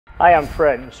Hi, I'm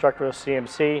Fred, instructor with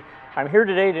CMC. I'm here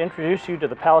today to introduce you to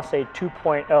the Palisade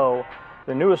 2.0,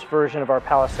 the newest version of our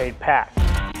Palisade pack.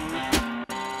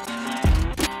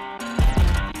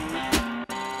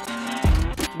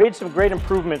 Made some great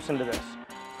improvements into this.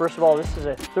 First of all, this is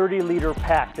a 30-liter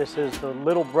pack. This is the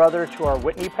little brother to our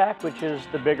Whitney pack, which is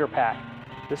the bigger pack.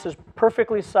 This is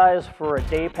perfectly sized for a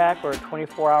day pack or a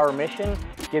 24-hour mission,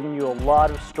 giving you a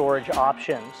lot of storage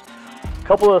options. A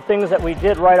couple of things that we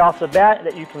did right off the bat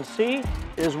that you can see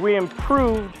is we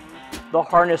improved the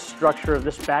harness structure of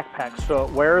this backpack so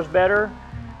it wears better,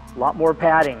 a lot more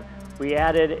padding. We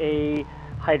added a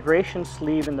hydration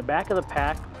sleeve in the back of the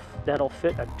pack that'll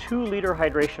fit a 2-liter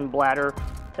hydration bladder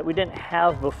that we didn't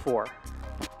have before.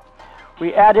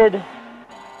 We added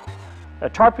a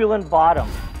tarpaulin bottom.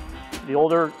 The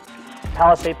older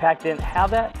Palisade pack didn't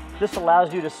have that. This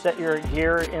allows you to set your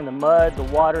gear in the mud, the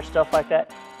water, stuff like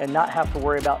that, and not have to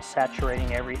worry about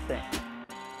saturating everything.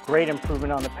 Great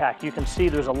improvement on the pack. You can see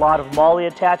there's a lot of MOLLE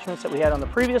attachments that we had on the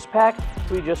previous pack.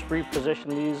 We just repositioned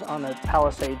these on the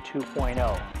Palisade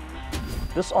 2.0.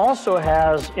 This also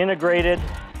has integrated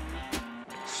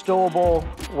stowable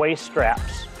waist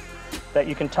straps that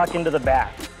you can tuck into the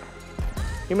back.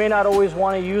 You may not always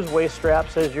want to use waist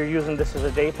straps as you're using this as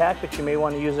a day pack, but you may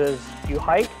want to use it as you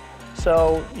hike.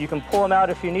 So you can pull them out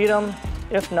if you need them.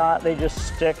 If not, they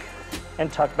just stick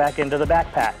and tuck back into the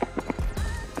backpack.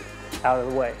 Out of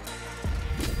the way.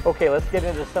 Okay, let's get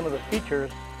into some of the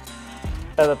features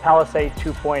of the Palisade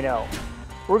 2.0.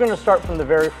 We're going to start from the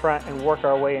very front and work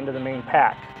our way into the main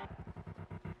pack.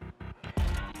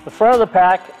 The front of the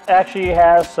pack actually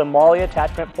has some MOLLE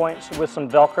attachment points with some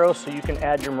Velcro, so you can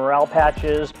add your morale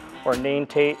patches or name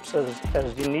tapes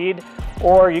as you need,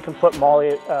 or you can put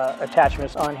MOLLE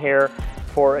attachments on here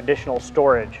for additional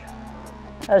storage.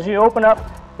 As you open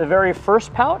up the very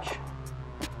first pouch,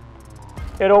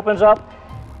 it opens up.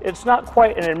 It's not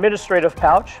quite an administrative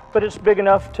pouch, but it's big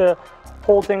enough to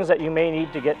hold things that you may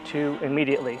need to get to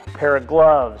immediately. A pair of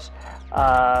gloves,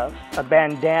 a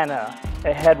bandana,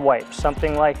 a head wipe,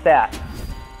 something like that.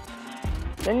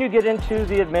 Then you get into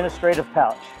the administrative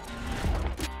pouch.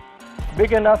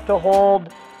 Big enough to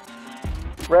hold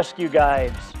rescue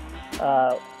guides,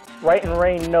 write and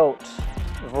rain notes,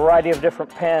 a variety of different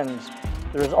pens.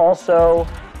 There's also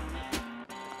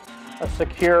a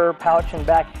secure pouch in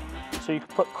back so you can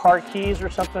put car keys or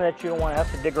something that you don't want to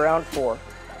have to dig around for.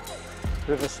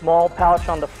 There's a small pouch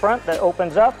on the front that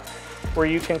opens up where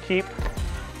you can keep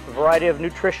a variety of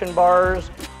nutrition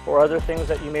bars or other things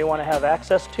that you may want to have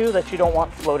access to that you don't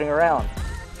want floating around.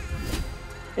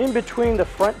 In between the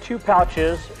front two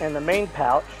pouches and the main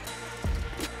pouch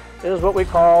is what we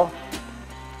call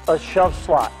a shove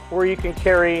slot where you can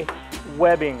carry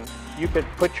webbing. You could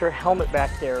put your helmet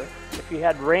back there. If you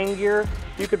had rain gear,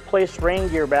 you could place rain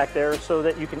gear back there so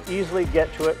that you can easily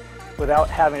get to it without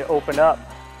having to open up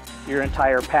your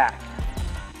entire pack.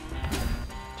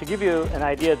 To give you an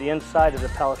idea of the inside of the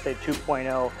Palisade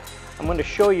 2.0, I'm going to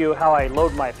show you how I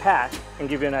load my pack and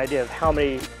give you an idea of how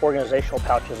many organizational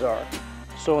pouches are.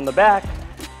 So in the back,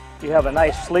 you have a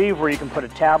nice sleeve where you can put a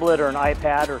tablet or an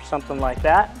iPad or something like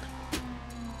that.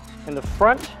 In the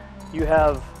front, you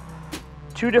have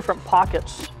 2 different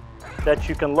pockets that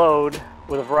you can load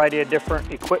with a variety of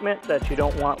different equipment that you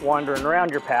don't want wandering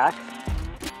around your pack.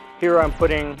 Here I'm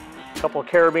putting a couple of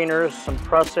carabiners, some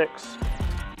prusiks,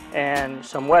 and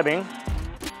some webbing,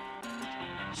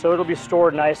 so it'll be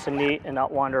stored nice and neat and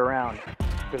not wander around.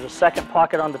 There's a second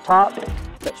pocket on the top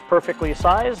that's perfectly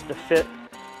sized to fit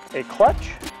a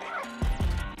clutch.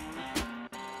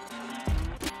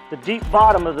 The deep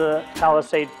bottom of the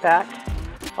Palisade pack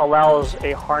allows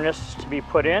a harness to be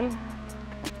put in.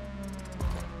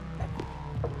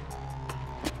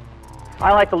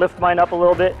 I like to lift mine up a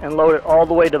little bit and load it all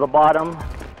the way to the bottom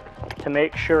to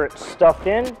make sure it's stuffed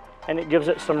in and it gives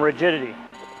it some rigidity.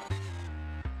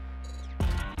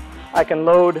 I can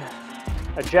load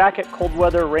a jacket, cold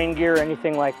weather, rain gear,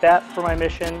 anything like that for my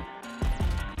mission,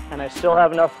 and I still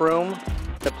have enough room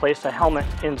to place a helmet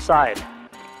inside.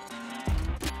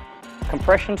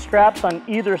 Compression straps on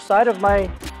either side of my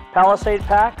Palisade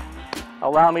pack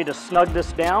allow me to snug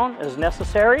this down as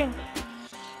necessary,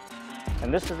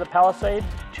 and this is the Palisade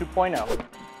 2.0.